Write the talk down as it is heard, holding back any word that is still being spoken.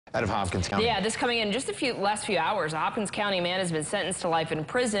out of Hopkins County. Yeah, this coming in just last few hours. A Hopkins County man has been sentenced to life in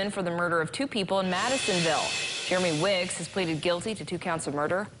prison for the murder of 2 people in Madisonville. Jeremy Wicks has pleaded guilty to 2 counts of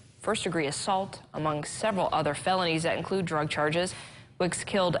murder, first-degree assault, among several other felonies that include drug charges. Wicks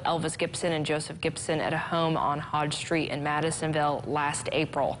killed Elvis Gibson and Joseph Gibson at a home on Hodge Street in Madisonville last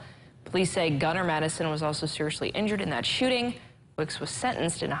April. Police say Gunnar Madison was also seriously injured in that shooting. Wicks was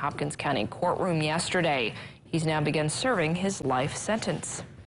sentenced in a Hopkins County courtroom yesterday. He's now begun serving his life sentence.